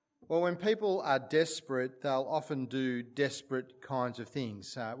Well, when people are desperate, they'll often do desperate kinds of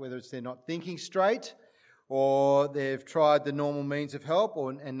things, whether it's they're not thinking straight or they've tried the normal means of help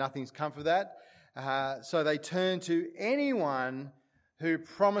and nothing's come for that. So they turn to anyone who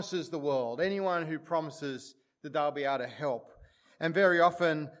promises the world, anyone who promises that they'll be able to help. And very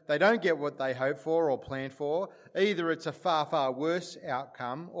often they don't get what they hope for or plan for. Either it's a far, far worse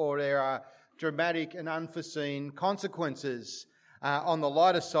outcome or there are dramatic and unforeseen consequences. On the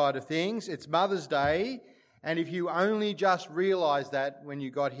lighter side of things, it's Mother's Day, and if you only just realised that when you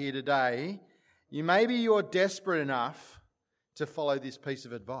got here today, maybe you're desperate enough to follow this piece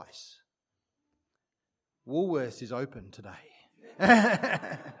of advice. Woolworths is open today.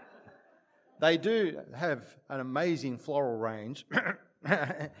 They do have an amazing floral range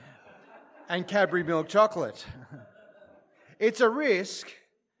and Cadbury milk chocolate. It's a risk,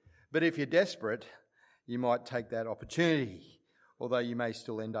 but if you're desperate, you might take that opportunity. Although you may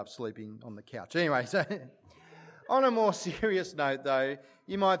still end up sleeping on the couch. Anyway, so on a more serious note though,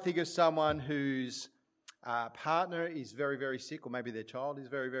 you might think of someone whose partner is very, very sick, or maybe their child is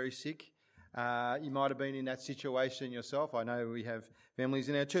very, very sick. You might have been in that situation yourself. I know we have families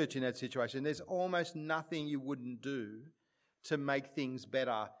in our church in that situation. There's almost nothing you wouldn't do to make things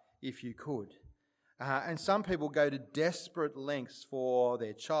better if you could. And some people go to desperate lengths for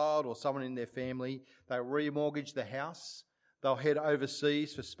their child or someone in their family. They remortgage the house. They'll head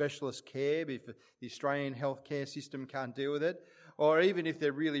overseas for specialist care if the Australian healthcare system can't deal with it. Or even if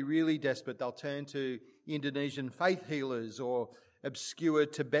they're really, really desperate, they'll turn to Indonesian faith healers or obscure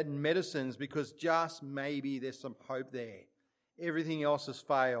Tibetan medicines because just maybe there's some hope there. Everything else has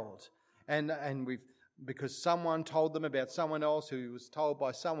failed. And because someone told them about someone else who was told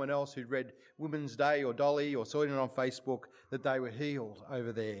by someone else who'd read Women's Day or Dolly or saw it on Facebook that they were healed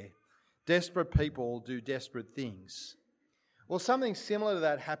over there. Desperate people do desperate things. Well, something similar to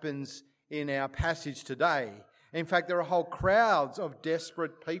that happens in our passage today. In fact, there are whole crowds of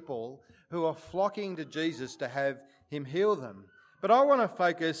desperate people who are flocking to Jesus to have him heal them. But I want to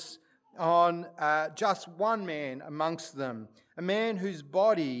focus on just one man amongst them, a man whose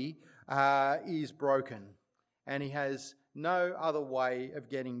body is broken and he has no other way of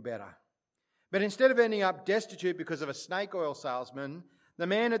getting better. But instead of ending up destitute because of a snake oil salesman, the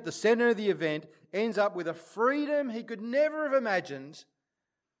man at the centre of the event ends up with a freedom he could never have imagined,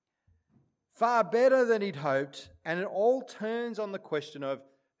 far better than he'd hoped, and it all turns on the question of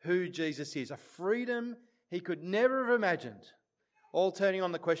who Jesus is. A freedom he could never have imagined, all turning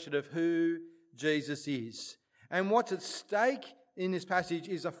on the question of who Jesus is. And what's at stake in this passage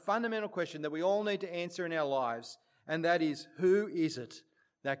is a fundamental question that we all need to answer in our lives, and that is, who is it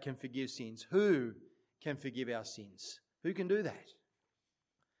that can forgive sins? Who can forgive our sins? Who can do that?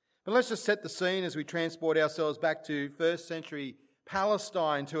 But let's just set the scene as we transport ourselves back to first century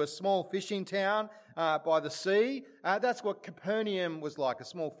Palestine, to a small fishing town by the sea. That's what Capernaum was like, a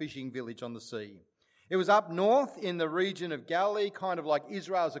small fishing village on the sea. It was up north in the region of Galilee, kind of like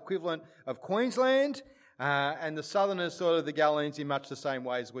Israel's equivalent of Queensland, and the southerners sort of the Galileans in much the same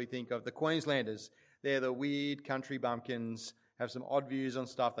way as we think of the Queenslanders. They're the weird country bumpkins, have some odd views on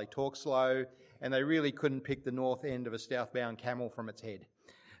stuff, they talk slow, and they really couldn't pick the north end of a southbound camel from its head.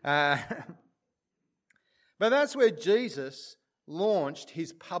 But that's where Jesus launched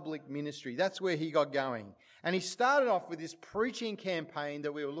his public ministry. That's where he got going. And he started off with this preaching campaign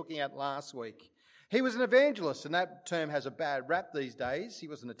that we were looking at last week. He was an evangelist, and that term has a bad rap these days. He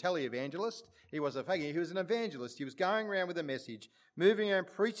wasn't a televangelist. He was an evangelist. He was going around with a message, moving around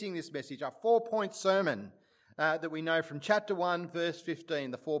preaching this message, a 4-point sermon that we know from chapter 1, verse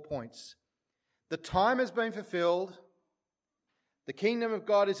 15, the 4 points. The time has been fulfilled. The kingdom of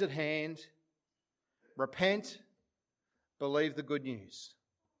God is at hand. Repent, believe the good news.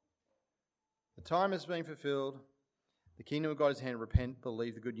 The time has been fulfilled. The kingdom of God is at hand. Repent,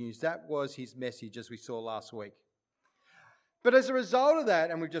 believe the good news. That was his message as we saw last week. But as a result of that,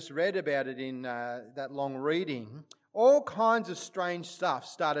 and we've just read about it in that long reading, all kinds of strange stuff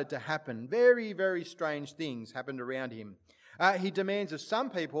started to happen. Very, very strange things happened around him. He demands of some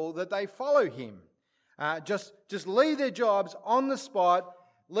people that they follow him. Just leave their jobs on the spot,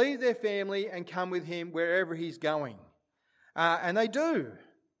 leave their family and come with him wherever he's going. And they do.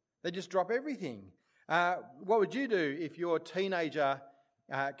 They just drop everything. What would you do if your teenager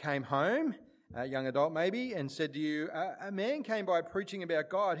came home, a young adult maybe, and said to you, a man came by preaching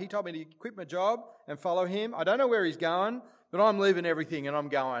about God. He told me to quit my job and follow him. I don't know where he's going, but I'm leaving everything and I'm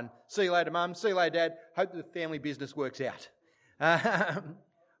going. See you later, Mum. See you later, Dad. Hope the family business works out.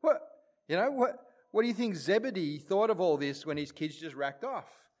 What do you think Zebedee thought of all this when his kids just racked off?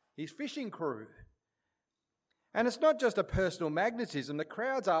 His fishing crew. And it's not just a personal magnetism. The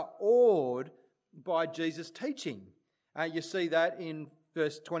crowds are awed by Jesus' teaching. You see that in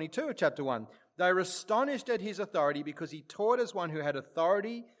verse 22 of chapter 1. They were astonished at his authority because he taught as one who had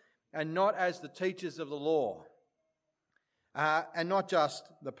authority and not as the teachers of the law. And not just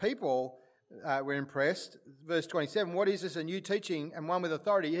the people were impressed. Verse 27, what is this, a new teaching and one with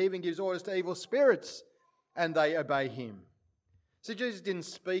authority? He even gives orders to evil spirits and they obey him. So Jesus didn't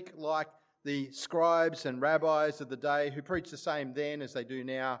speak like the scribes and rabbis of the day who preached the same then as they do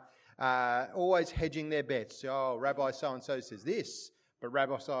now, always hedging their bets. Oh, Rabbi so-and-so says this, but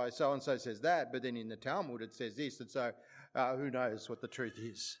Rabbi so-and-so says that, but then in the Talmud it says this, and so who knows what the truth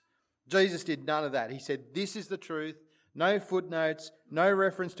is. Jesus did none of that. He said, this is the truth, no footnotes, no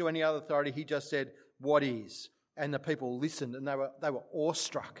reference to any other authority. He just said, what is? And the people listened and they were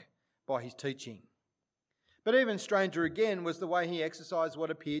awestruck by his teaching. But even stranger again was the way he exercised what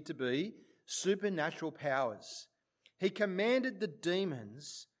appeared to be supernatural powers. He commanded the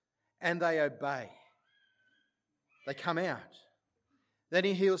demons and they obey. They come out. Then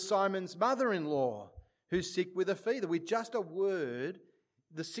he heals Simon's mother-in-law who's sick with a fever. With just a word,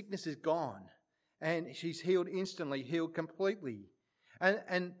 the sickness is gone and she's healed instantly, healed completely.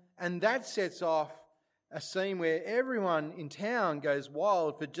 And that sets off a scene where everyone in town goes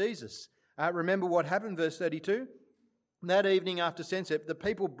wild for Jesus. Remember what happened, verse 32? That evening after sunset, the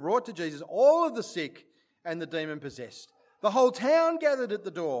people brought to Jesus all of the sick and the demon-possessed. The whole town gathered at the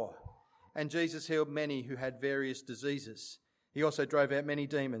door, and Jesus healed many who had various diseases. He also drove out many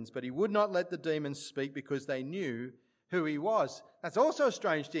demons, but he would not let the demons speak because they knew who he was. That's also a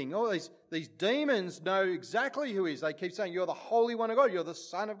strange thing. All these demons know exactly who he is. They keep saying, you're the Holy One of God, you're the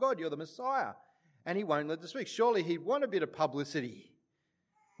Son of God, you're the Messiah. And he won't let them speak. Surely he'd want a bit of publicity.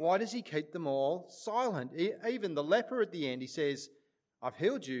 Why does he keep them all silent? Even the leper at the end, he says, I've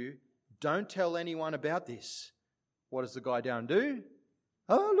healed you. Don't tell anyone about this. What does the guy down do?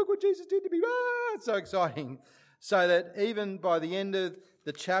 Oh, look what Jesus did to me. Ah, it's so exciting. So that even by the end of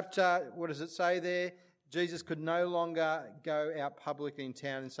the chapter, what does it say there? Jesus could no longer go out publicly in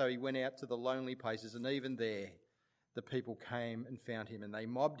town, and so he went out to the lonely places, and even there the people came and found him and they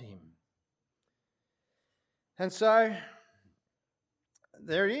mobbed him. And so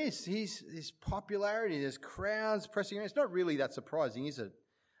there it is, his popularity, there's crowds pressing around. It's not really that surprising, is it?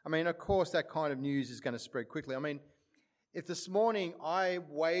 I mean, of course, that kind of news is going to spread quickly. I mean, if this morning I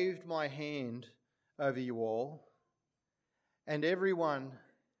waved my hand over you all, and everyone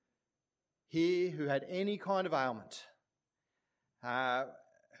here who had any kind of ailment,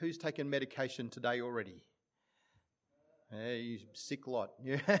 who's taken medication today already? You sick lot.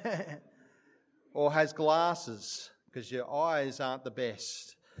 Or has glasses, because your eyes aren't the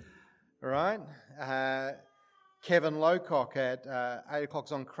best. All right? Kevin Lowcock at 8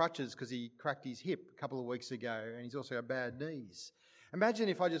 o'clock's on crutches because he cracked his hip a couple of weeks ago, and he's also got bad knees. Imagine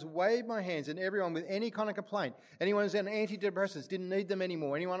if I just waved my hands and everyone with any kind of complaint, anyone who's on antidepressants, didn't need them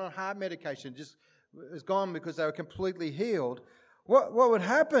anymore, anyone on heart medication just was gone because they were completely healed. What would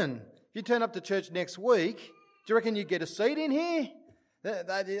happen? If you turn up to church next week, do you reckon you'd get a seat in here?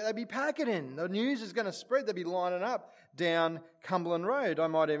 They'd be packing in. The news is going to spread. They'd be lining up down Cumberland Road. I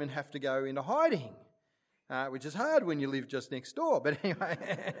might even have to go into hiding, which is hard when you live just next door. But anyway,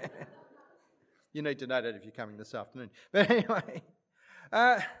 you need to know that if you're coming this afternoon. But anyway,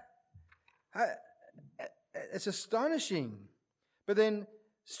 it's astonishing. But then,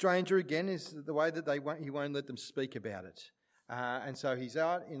 stranger again is the way that he won't let them speak about it. And so he's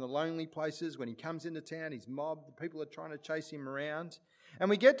out in the lonely places. When he comes into town, he's mobbed. The people are trying to chase him around. And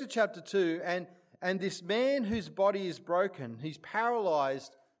we get to chapter 2, and this man whose body is broken, he's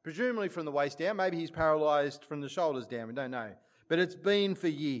paralysed, presumably from the waist down. Maybe he's paralysed from the shoulders down. We don't know. But it's been for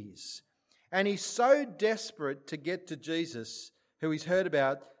years. And he's so desperate to get to Jesus, who he's heard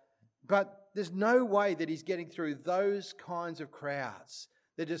about, but there's no way that he's getting through those kinds of crowds.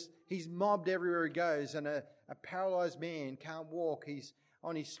 He's mobbed everywhere he goes, and a paralysed man can't walk. He's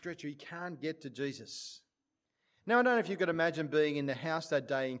on his stretcher. He can't get to Jesus. Now, I don't know if you could imagine being in the house that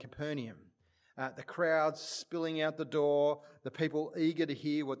day in Capernaum. The crowds spilling out the door, the people eager to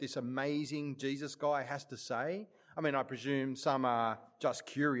hear what this amazing Jesus guy has to say. I mean, I presume some are just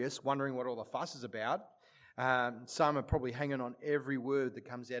curious, wondering what all the fuss is about. Some are probably hanging on every word that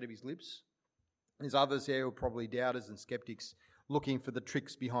comes out of his lips. There's others there who are probably doubters and skeptics looking for the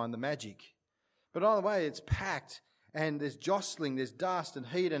tricks behind the magic. But either way, it's packed, and there's jostling, there's dust and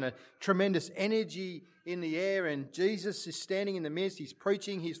heat and a tremendous energy in the air, and Jesus is standing in the midst. He's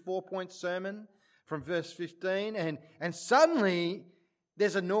preaching his 4-point sermon from verse 15, and suddenly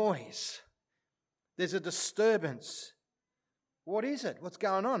there's a noise. There's a disturbance. What is it? What's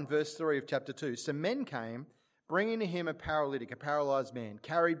going on? Verse 3 of chapter 2. Some men came, bringing to him a paralytic, a paralyzed man,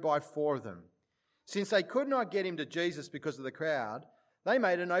 carried by 4 of them. Since they could not get him to Jesus because of the crowd, they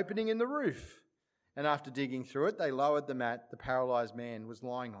made an opening in the roof. And after digging through it, they lowered the mat the paralyzed man was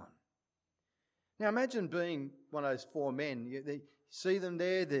lying on. Now imagine being one of those 4 men. You see them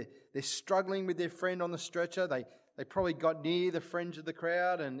there, they're struggling with their friend on the stretcher. They probably got near the fringe of the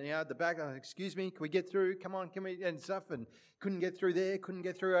crowd and at the back, excuse me, can we get through? Come on, can we? And stuff. And couldn't get through there, couldn't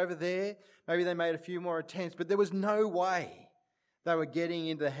get through over there. Maybe they made a few more attempts, but there was no way they were getting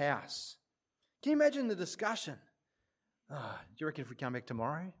into the house. Can you imagine the discussion? Do you reckon if we come back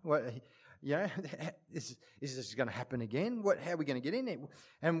tomorrow? What, is this going to happen again? How are we going to get in there?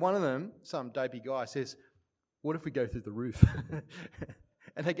 And one of them, some dopey guy, says, what if we go through the roof?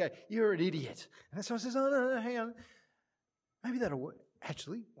 And they go, you're an idiot. And someone says, oh, no, hang on. Maybe that'll work.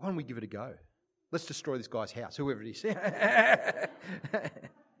 Actually, why don't we give it a go? Let's destroy this guy's house, whoever it is.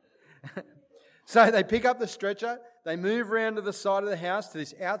 So they pick up the stretcher, they move around to the side of the house to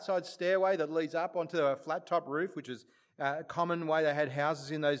this outside stairway that leads up onto a flat top roof, which is a common way they had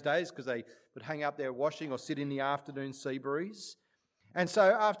houses in those days because they would hang up their washing or sit in the afternoon sea breeze. And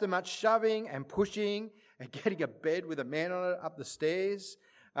so after much shoving and pushing and getting a bed with a man on it up the stairs,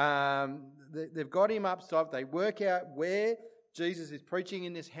 they've got him up top. They work out where Jesus is preaching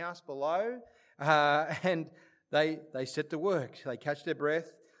in this house below, and they set to work. They catch their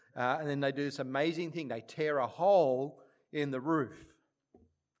breath, and then they do this amazing thing. They tear a hole in the roof.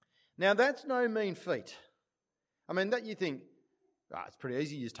 Now, that's no mean feat. I mean, that you think, it's pretty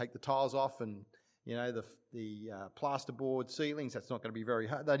easy. You just take the tiles off and, the plasterboard ceilings, that's not going to be very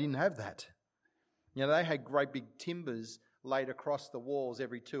hard. They didn't have that. They had great big timbers laid across the walls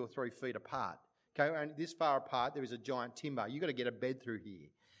every 2 or 3 feet apart. Okay, and this far apart, there is a giant timber. You've got to get a bed through here.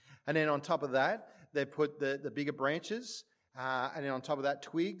 And then on top of that, they put the bigger branches, and then on top of that,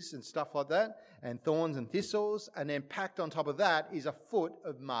 twigs and stuff like that, and thorns and thistles, and then packed on top of that is a foot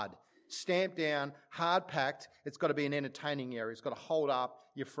of mud. Stamped down, hard packed. It's got to be an entertaining area. It's got to hold up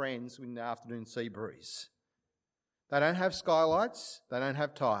your friends in the afternoon sea breeze. They don't have skylights. They don't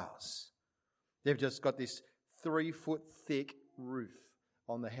have tiles. They've just got this 3-foot thick roof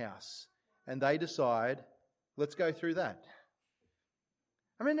on the house. And they decide, let's go through that.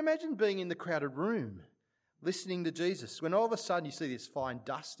 I mean, imagine being in the crowded room, listening to Jesus, when all of a sudden you see this fine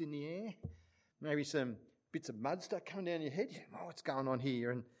dust in the air, maybe some bits of mud start coming down your head. You think, what's going on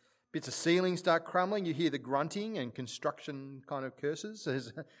here? And bits of ceiling start crumbling. You hear the grunting and construction kind of curses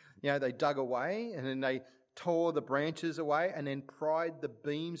as they dug away and then they tore the branches away and then pried the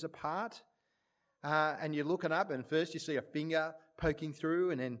beams apart. And you're looking up and first you see a finger poking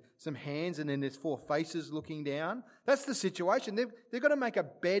through and then some hands and then there's 4 faces looking down. That's the situation. They've got to make a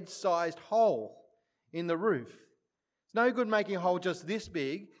bed-sized hole in the roof. It's no good making a hole just this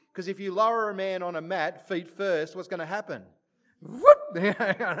big because if you lower a man on a mat feet first, what's going to happen? Whoop!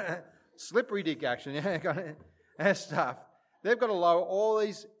 Slippery dick action. That stuff. They've got to lower all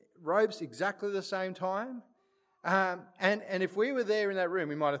these ropes exactly the same time. And if we were there in that room,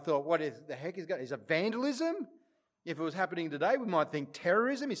 we might have thought, what is the heck is going on? Is it vandalism? If it was happening today, we might think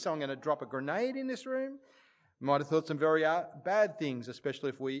terrorism. Is someone going to drop a grenade in this room? We might have thought some very bad things, especially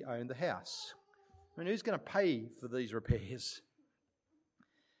if we owned the house. I mean, who's going to pay for these repairs?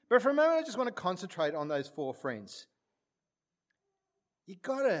 But for a moment, I just want to concentrate on those 4 friends. You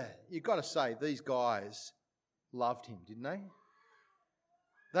gotta say these guys loved him, didn't they?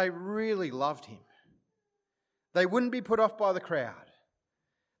 They really loved him. They wouldn't be put off by the crowd.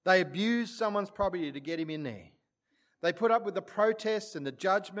 They abused someone's property to get him in there. They put up with the protests and the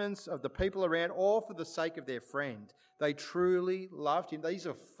judgments of the people around, all for the sake of their friend. They truly loved him. These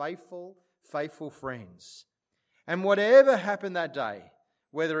are faithful, faithful friends. And whatever happened that day,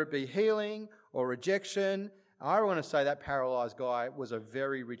 whether it be healing or rejection, I want to say that paralysed guy was a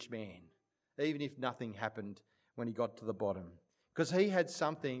very rich man, even if nothing happened when he got to the bottom. Because he had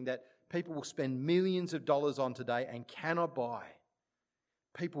something that people will spend millions of dollars on today and cannot buy.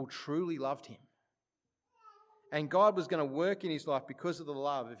 People truly loved him. And God was going to work in his life because of the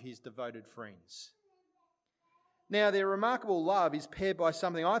love of his devoted friends. Now, their remarkable love is paired by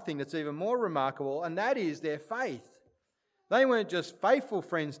something I think that's even more remarkable, and that is their faith. They weren't just faithful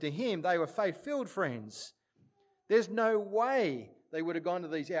friends to him, they were faith-filled friends. There's no way they would have gone to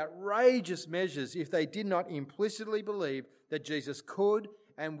these outrageous measures if they did not implicitly believe that Jesus could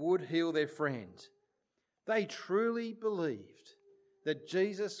and would heal their friend. They truly believed that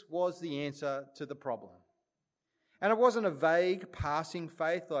Jesus was the answer to the problem. And it wasn't a vague, passing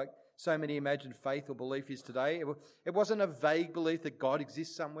faith like so many imagine faith or belief is today. It wasn't a vague belief that God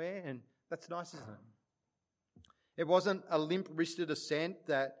exists somewhere, and that's nice, isn't it? It wasn't a limp-wristed assent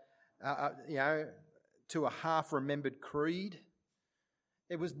that, to a half-remembered creed.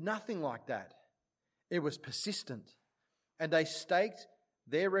 It was nothing like that. It was persistent. And they staked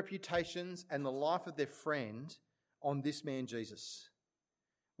their reputations and the life of their friend on this man Jesus.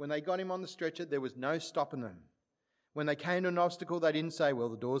 When they got him on the stretcher, there was no stopping them. When they came to an obstacle, they didn't say, well,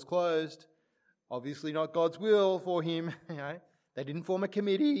 the door's closed. Obviously not God's will for him. They didn't form a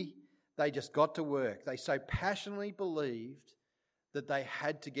committee. They just got to work. They so passionately believed that they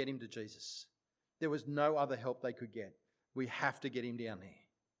had to get him to Jesus. There was no other help they could get. We have to get him down there.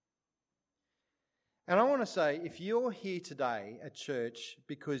 And I want to say, if you're here today at church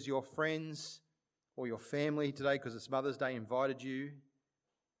because your friends or your family today, because it's Mother's Day, invited you,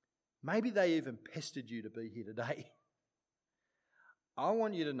 maybe they even pestered you to be here today, I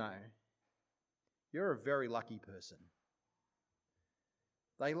want you to know you're a very lucky person.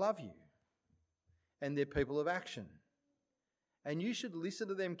 They love you and they're people of action. And you should listen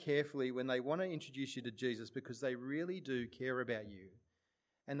to them carefully when they want to introduce you to Jesus, because they really do care about you.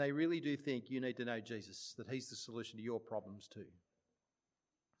 And they really do think you need to know Jesus, that he's the solution to your problems too.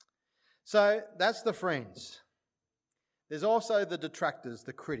 So that's the friends. There's also the detractors,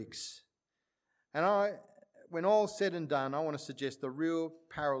 the critics. And when all's said and done, I want to suggest the real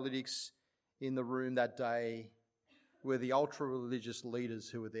paralytics in the room that day were the ultra-religious leaders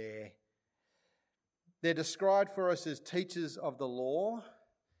who were there. They're described for us as teachers of the law.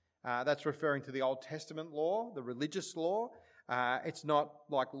 That's referring to the Old Testament law, the religious law. It's not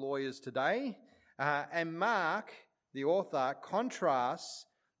like lawyers today. And Mark, the author, contrasts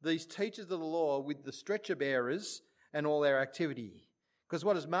these teachers of the law with the stretcher bearers and all their activity. Because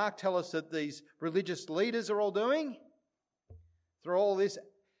what does Mark tell us that these religious leaders are all doing? Through all this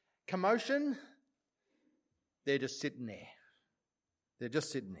commotion, they're just sitting there. They're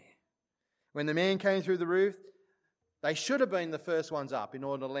just sitting there. When the man came through the roof, they should have been the first ones up in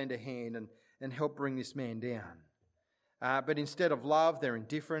order to lend a hand and help bring this man down. But instead of love, they're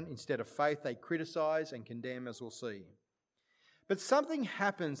indifferent. Instead of faith, they criticise and condemn, as we'll see. But something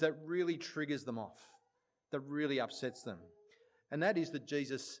happens that really triggers them off, that really upsets them. And that is that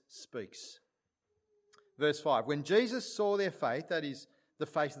Jesus speaks. Verse 5, when Jesus saw their faith, that is the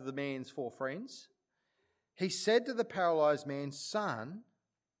faith of the man's four friends, he said to the paralysed man, "Son,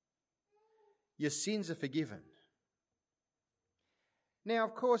 your sins are forgiven." Now,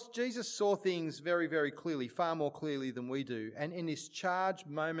 of course, Jesus saw things very, very clearly, far more clearly than we do. And in this charged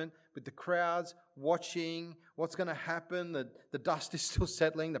moment with the crowds watching what's going to happen, the dust is still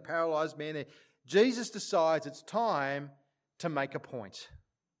settling, the paralysed man there, Jesus decides it's time to make a point.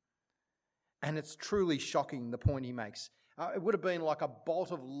 And it's truly shocking, the point he makes. It would have been like a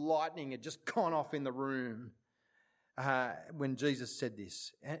bolt of lightning had just gone off in the room when Jesus said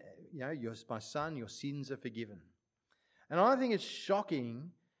this. You're my son, your sins are forgiven. And I think it's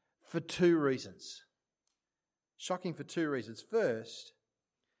shocking for two reasons. Shocking for two reasons. First,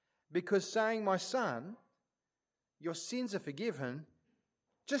 because saying, "My son, your sins are forgiven,"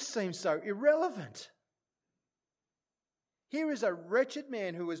 just seems so irrelevant. Here is a wretched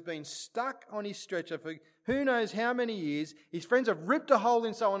man who has been stuck on his stretcher for who knows how many years. His friends have ripped a hole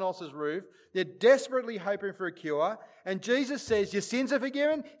in someone else's roof. They're desperately hoping for a cure. And Jesus says, "Your sins are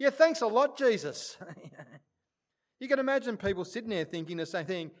forgiven?" Yeah, thanks a lot, Jesus. You can imagine people sitting there thinking the same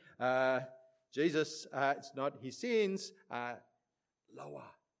thing. Jesus, it's not his sins.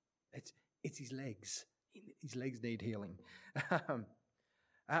 Lower. It's his legs. His legs need healing.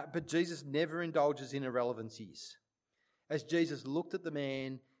 But Jesus never indulges in irrelevancies. As Jesus looked at the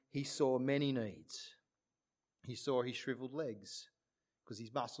man, he saw many needs. He saw his shriveled legs because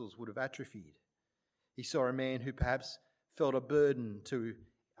his muscles would have atrophied. He saw a man who perhaps felt a burden to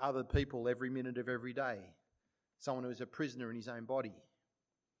other people every minute of every day. Someone who was a prisoner in his own body.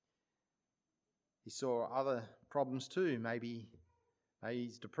 He saw other problems too. Maybe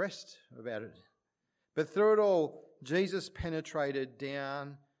he's depressed about it. But through it all, Jesus penetrated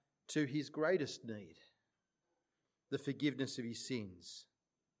down to his greatest need, the forgiveness of his sins.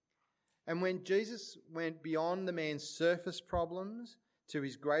 And when Jesus went beyond the man's surface problems to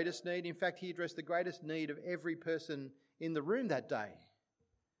his greatest need, in fact, he addressed the greatest need of every person in the room that day.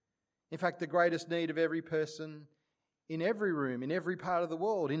 In fact, the greatest need of every person in every room, in every part of the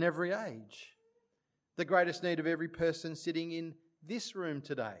world, in every age. The greatest need of every person sitting in this room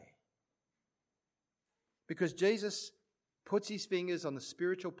today. Because Jesus puts his fingers on the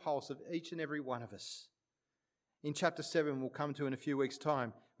spiritual pulse of each and every one of us. In chapter 7, we'll come to in a few weeks'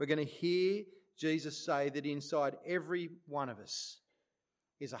 time, we're going to hear Jesus say that inside every one of us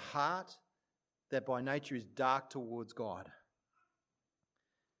is a heart that by nature is dark towards God.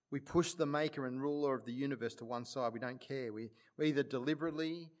 We push the maker and ruler of the universe to one side. We don't care. We either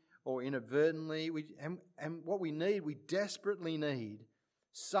deliberately or inadvertently. And what we desperately need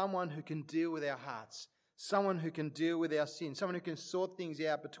someone who can deal with our hearts, someone who can deal with our sin, someone who can sort things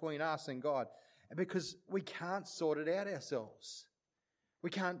out between us and God. Because we can't sort it out ourselves. We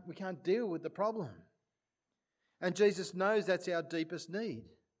can't deal with the problem. And Jesus knows that's our deepest need.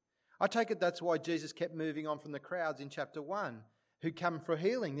 I take it that's why Jesus kept moving on from the crowds in chapter 1 who come for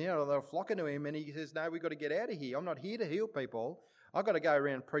healing. You know, they're flocking to him and he says, no, we've got to get out of here. I'm not here to heal people. I've got to go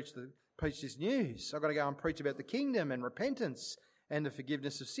around and preach this news. I've got to go and preach about the kingdom and repentance and the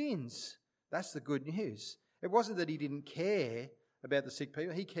forgiveness of sins. That's the good news. It wasn't that he didn't care about the sick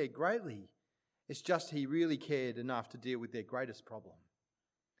people. He cared greatly. It's just he really cared enough to deal with their greatest problem.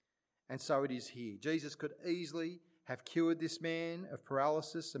 And so it is here. Jesus could easily have cured this man of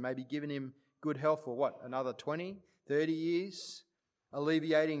paralysis and maybe given him good health for what, another 20, 30 years,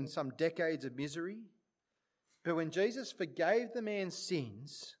 alleviating some decades of misery. But when Jesus forgave the man's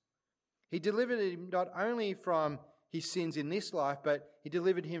sins, he delivered him not only from his sins in this life, but he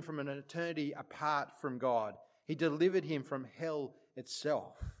delivered him from an eternity apart from God. He delivered him from hell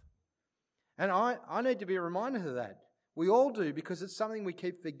itself. And I need to be reminded of that. We all do, because it's something we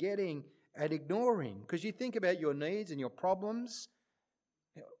keep forgetting and ignoring. Because you think about your needs and your problems,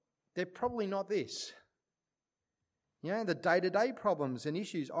 they're probably not this. You know, the day-to-day problems and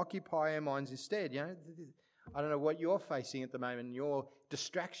issues occupy our minds instead. You know, I don't know what you're facing at the moment.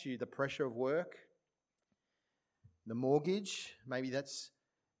 Distracts you, the pressure of work, the mortgage. Maybe that's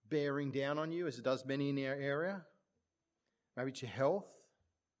bearing down on you, as it does many in our area. Maybe it's your health.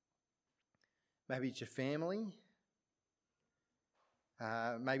 Maybe it's your family.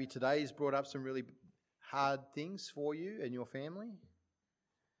 Maybe today's brought up some really hard things for you and your family.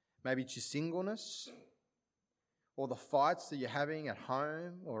 Maybe it's your singleness, or the fights that you're having at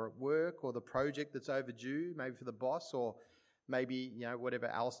home or at work, or the project that's overdue, maybe for the boss, or maybe, whatever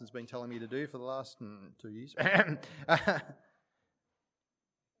Alison's been telling me to do for the last 2 years.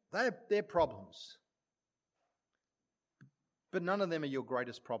 They're problems. But none of them are your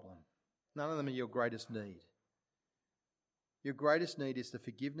greatest problem. None of them are your greatest need. Your greatest need is the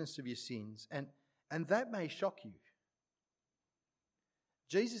forgiveness of your sins, and that may shock you.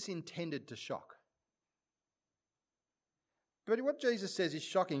 Jesus intended to shock. But what Jesus says is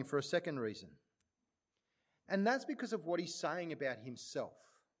shocking for a second reason. And that's because of what he's saying about himself.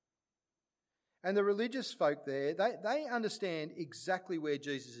 And the religious folk there, they understand exactly where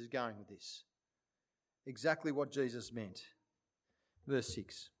Jesus is going with this. Exactly what Jesus meant. Verse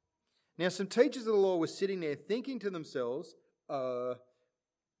 6. Now some teachers of the law were sitting there thinking to themselves,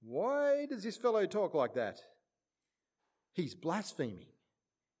 why does this fellow talk like that? He's blaspheming.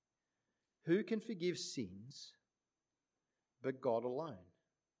 Who can forgive sins but God alone?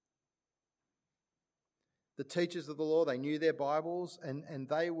 The teachers of the law, they knew their Bibles and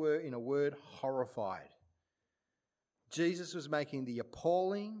they were, in a word, horrified. Jesus was making the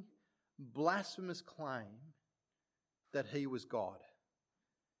appalling, blasphemous claim that he was God.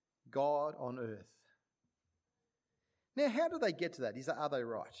 God on earth. Now, how do they get to that? Are they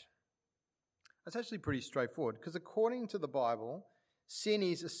right? That's actually pretty straightforward, because according to the Bible, sin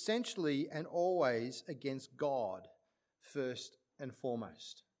is essentially and always against God, first and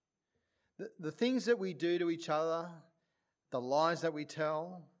foremost. The things that we do to each other, the lies that we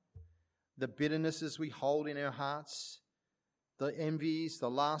tell, the bitternesses we hold in our hearts, the envies, the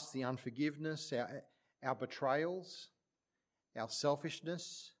lusts, the unforgiveness, our betrayals, our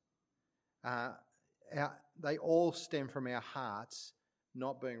selfishness, they all stem from our hearts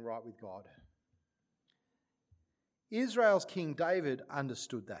not being right with God. Israel's King David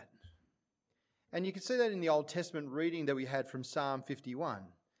understood that. And you can see that in the Old Testament reading that we had from Psalm 51,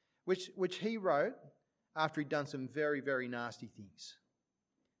 which he wrote after he'd done some very, very nasty things.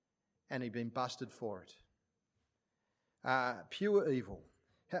 And he'd been busted for it. Pure evil.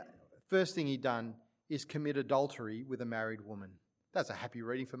 First thing he'd done is commit adultery with a married woman. That's a happy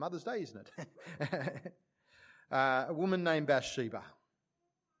reading for Mother's Day, isn't it? A woman named Bathsheba.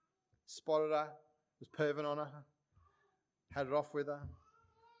 Spotted her, was perving on her, had it off with her,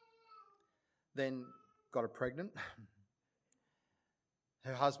 then got her pregnant.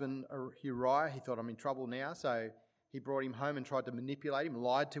 Her husband, Uriah, he thought, I'm in trouble now, so he brought him home and tried to manipulate him,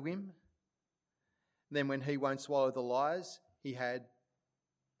 lied to him. Then when he won't swallow the lies, he had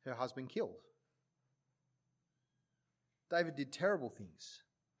her husband killed. David did terrible things.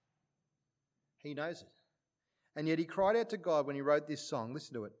 He knows it. And yet he cried out to God when he wrote this song.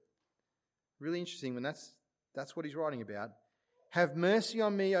 Listen to it. Really interesting when that's what he's writing about. Have mercy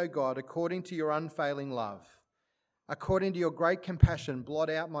on me, O God, according to your unfailing love. According to your great compassion, blot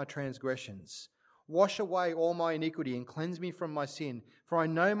out my transgressions. Wash away all my iniquity and cleanse me from my sin, for I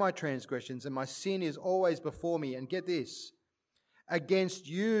know my transgressions and my sin is always before me. And get this, against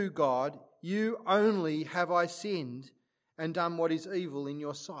you, God, you only have I sinned and done what is evil in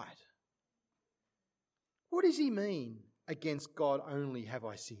your sight. What does he mean, against God only have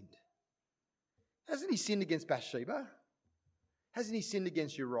I sinned? Hasn't he sinned against Bathsheba? Hasn't he sinned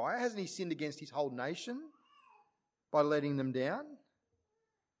against Uriah? Hasn't he sinned against his whole nation by letting them down?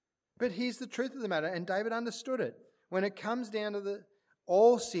 But here's the truth of the matter, and David understood it. When it comes down to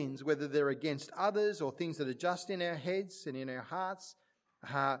all sins, whether they're against others or things that are just in our heads and in our hearts,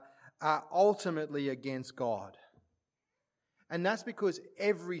 are ultimately against God. And that's because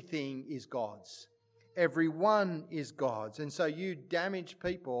everything is God's. Everyone is God's. And so you damage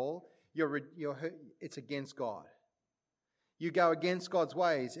people, it's against God. You go against God's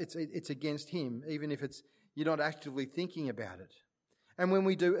ways, it's against him, even if you're not actively thinking about it. And when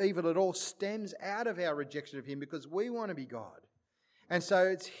we do evil, it all stems out of our rejection of him because we want to be God. And so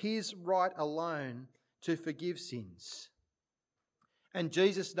it's his right alone to forgive sins. And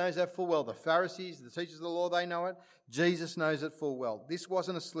Jesus knows that full well. The Pharisees, the teachers of the law, they know it. Jesus knows it full well. This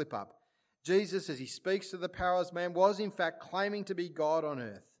wasn't a slip-up. Jesus, as he speaks to the powerless man, was in fact claiming to be God on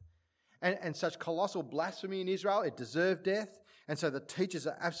earth. And such colossal blasphemy in Israel, it deserved death. And so the teachers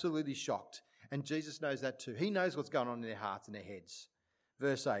are absolutely shocked. And Jesus knows that too. He knows what's going on in their hearts and their heads.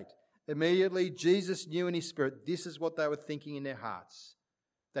 Verse 8, immediately Jesus knew in his spirit this is what they were thinking in their hearts,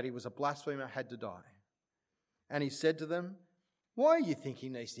 that he was a blasphemer, had to die. And he said to them, why are you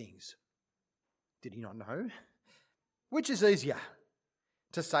thinking these things? Did he not know? Which is easier,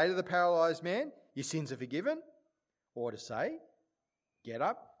 to say to the paralysed man, your sins are forgiven, or to say, get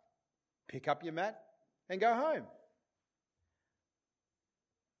up, pick up your mat and go home?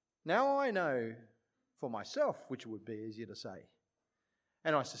 Now I know for myself which would be easier to say.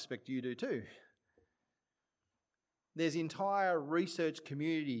 And I suspect you do too. There's entire research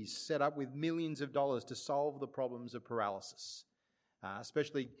communities set up with millions of dollars to solve the problems of paralysis,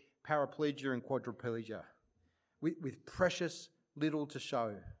 especially paraplegia and quadriplegia, with precious little to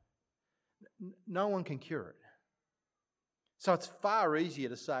show. No one can cure it. So it's far easier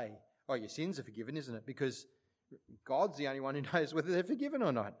to say, oh, your sins are forgiven, isn't it? Because God's the only one who knows whether they're forgiven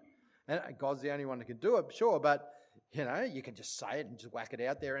or not. And God's the only one who can do it, sure, but you can just say it and just whack it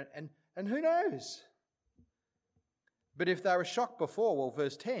out there and who knows? But if they were shocked before, well,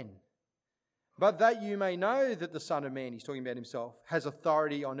 verse 10, but that you may know that the Son of Man, he's talking about himself, has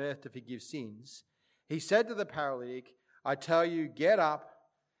authority on earth to forgive sins, he said to the paralytic, I tell you, get up,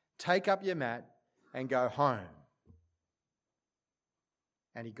 take up your mat and go home.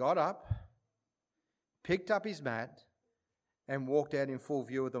 And he got up, picked up his mat and walked out in full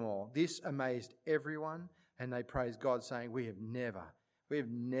view of them all. This amazed everyone. And they praised God, saying, we have never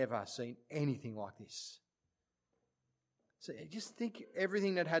seen anything like this. So just think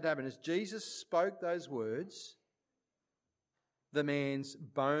everything that had to happen. As Jesus spoke those words, the man's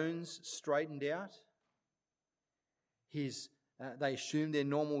bones straightened out. They assumed their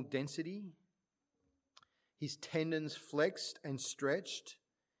normal density. His tendons flexed and stretched.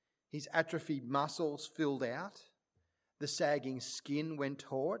 His atrophied muscles filled out. The sagging skin went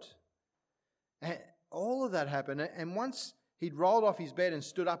taut. And all of that happened, and once he'd rolled off his bed and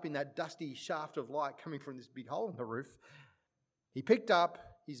stood up in that dusty shaft of light coming from this big hole in the roof, he picked up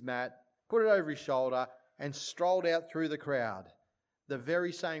his mat, put it over his shoulder, and strolled out through the crowd, the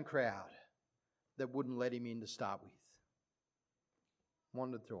very same crowd that wouldn't let him in to start with.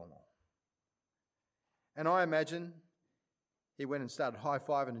 Wandered through them all. And I imagine he went and started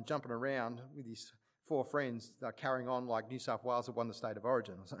high-fiving and jumping around with his 4 friends, carrying on like New South Wales had won the state of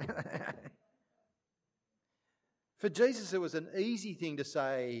origin or something. For Jesus, it was an easy thing to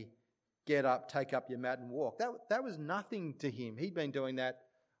say, get up, take up your mat and walk. That was nothing to him. He'd been doing that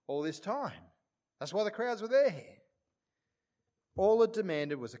all this time. That's why the crowds were there. All it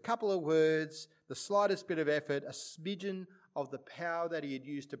demanded was a couple of words, the slightest bit of effort, a smidgen of the power that he had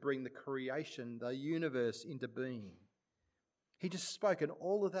used to bring the creation, the universe, into being. He just spoke and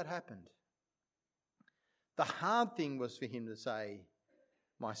all of that happened. The hard thing was for him to say,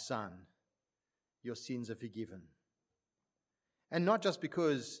 my son, your sins are forgiven. And not just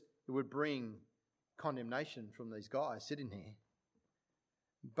because it would bring condemnation from these guys sitting here,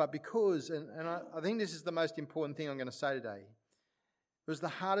 but because, and I think this is the most important thing I'm going to say today, it was the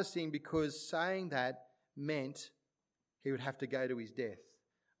hardest thing because saying that meant he would have to go to his death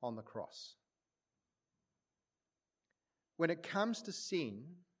on the cross. When it comes to sin,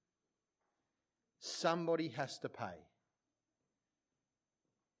 somebody has to pay.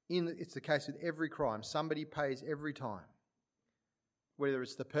 It's the case with every crime. Somebody pays every time. Whether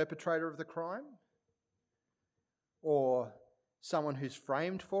it's the perpetrator of the crime or someone who's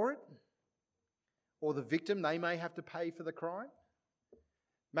framed for it, or the victim, they may have to pay for the crime.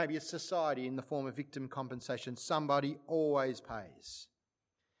 Maybe it's society in the form of victim compensation. Somebody always pays.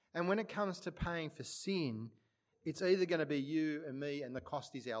 And when it comes to paying for sin, it's either going to be you and me and the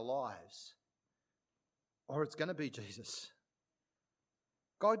cost is our lives, or it's going to be Jesus.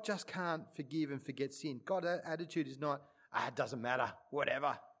 God just can't forgive and forget sin. God's attitude is not, it doesn't matter,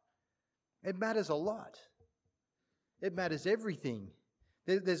 whatever. It matters a lot. It matters everything.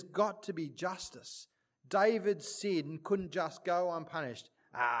 There's got to be justice. David's sin couldn't just go unpunished.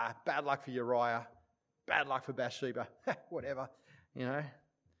 Bad luck for Uriah. Bad luck for Bathsheba. Whatever,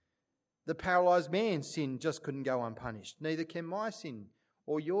 The paralysed man's sin just couldn't go unpunished. Neither can my sin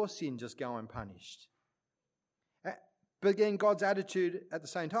or your sin just go unpunished. But again, God's attitude at the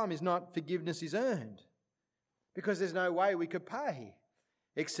same time is not forgiveness is earned, because there's no way we could pay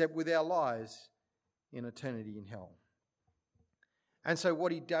except with our lives in eternity in hell. And so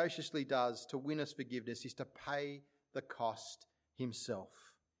what he audaciously does to win us forgiveness is to pay the cost himself.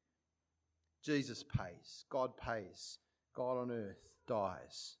 Jesus pays. God pays. God on earth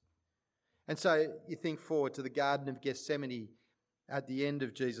dies. And so you think forward to the Garden of Gethsemane at the end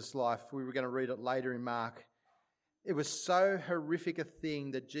of Jesus' life. We were going to read it later in Mark. It was so horrific a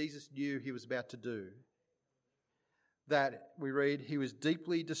thing that Jesus knew he was about to do that we read, he was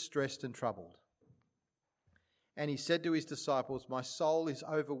deeply distressed and troubled. And he said to his disciples, my soul is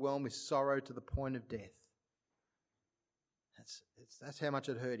overwhelmed with sorrow to the point of death. That's how much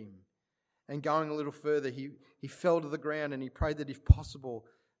it hurt him. And going a little further, he fell to the ground and he prayed that if possible,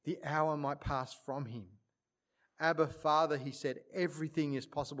 the hour might pass from him. Abba, Father, he said, everything is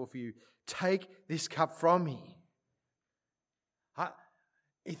possible for you. Take this cup from me.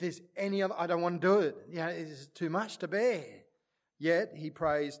 If there's any other, I don't want to do it. It's too much to bear. Yet he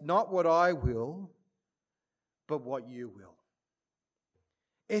prays, not what I will, but what you will.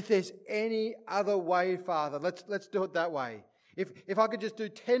 If there's any other way, Father, let's do it that way. If I could just do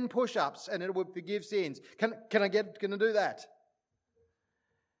 10 push-ups and it would forgive sins, can I do that?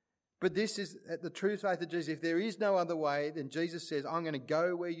 But this is the true faith of Jesus. If there is no other way, then Jesus says, I'm going to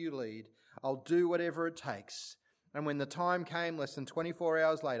go where you lead. I'll do whatever it takes. And when the time came, less than 24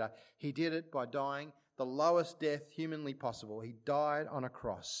 hours later, he did it by dying the lowest death humanly possible. He died on a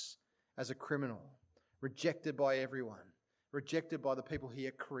cross as a criminal, rejected by everyone, rejected by the people he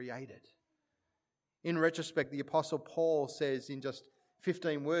had created. In retrospect, the Apostle Paul says in just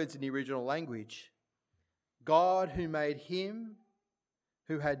 15 words in the original language, God who made him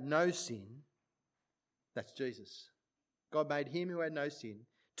who had no sin, that's Jesus. God made him who had no sin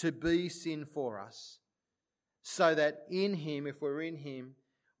to be sin for us, so that in him, if we're in him,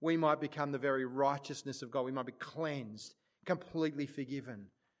 we might become the very righteousness of God. We might be cleansed, completely forgiven,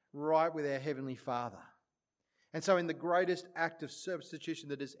 right with our Heavenly Father. And so in the greatest act of substitution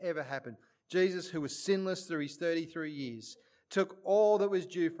that has ever happened, Jesus, who was sinless through his 33 years, took all that was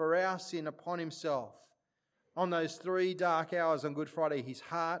due for our sin upon himself. On those 3 dark hours on Good Friday, his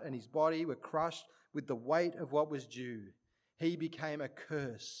heart and his body were crushed with the weight of what was due. He became a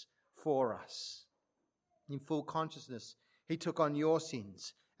curse for us. In full consciousness, he took on your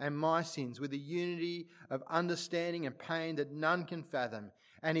sins and my sins with a unity of understanding and pain that none can fathom.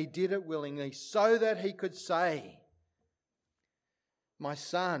 And he did it willingly so that he could say, my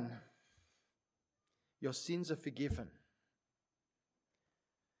son, your sins are forgiven.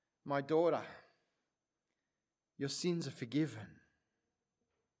 My daughter, your sins are forgiven.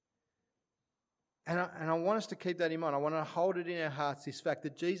 And I want us to keep that in mind. I want to hold it in our hearts, this fact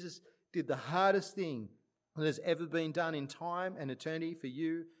that Jesus did the hardest thing that has ever been done in time and eternity for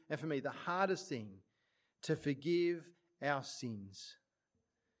you and for me. The hardest thing, to forgive our sins.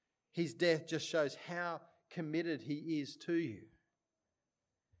 His death just shows how committed he is to you.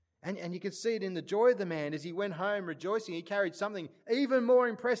 And you can see it in the joy of the man as he went home rejoicing. He carried something even more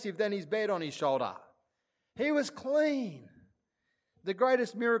impressive than his bed on his shoulder. He was clean. The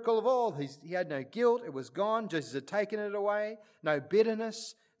greatest miracle of all. He had no guilt. It was gone. Jesus had taken it away. No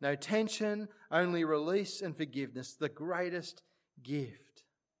bitterness, no tension, only release and forgiveness. The greatest gift.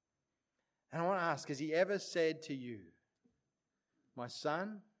 And I want to ask, has he ever said to you, my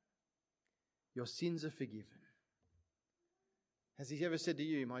son, your sins are forgiven? Has he ever said to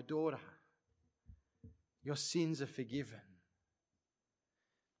you, my daughter, your sins are forgiven?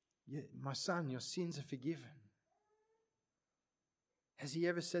 My son, your sins are forgiven. Has he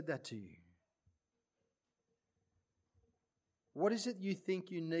ever said that to you? What is it you think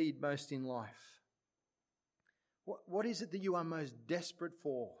you need most in life? What is it that you are most desperate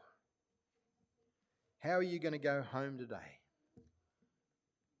for? How are you going to go home today?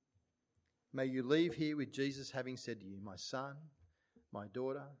 May you leave here with Jesus having said to you, my son, my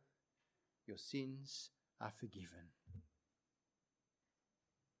daughter, your sins are forgiven.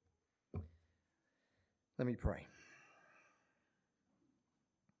 Let me pray.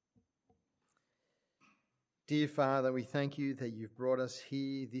 Dear Father, we thank you that you've brought us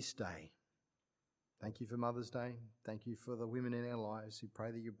here this day. Thank you for Mother's Day. Thank you for the women in our lives. We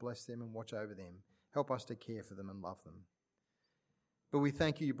pray that you bless them and watch over them. Help us to care for them and love them. But we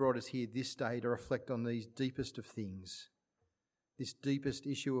thank you brought us here this day to reflect on these deepest of things, this deepest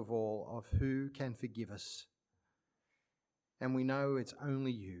issue of all, of who can forgive us. And we know it's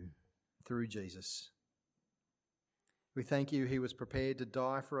only you through Jesus. We thank you he was prepared to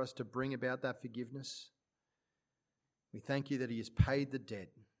die for us to bring about that forgiveness. We thank you that he has paid the debt.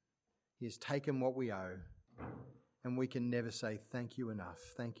 He has taken what we owe. And we can never say thank you enough.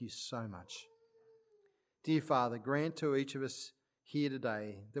 Thank you so much. Dear Father, grant to each of us here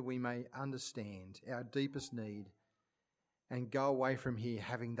today that we may understand our deepest need and go away from here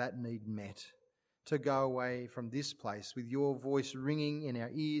having that need met. To go away from this place with your voice ringing in our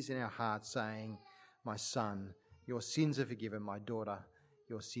ears and our hearts saying, my son, your sins are forgiven. My daughter,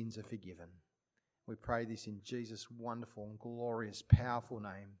 your sins are forgiven. We pray this in Jesus' wonderful, glorious, powerful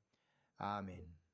name. Amen.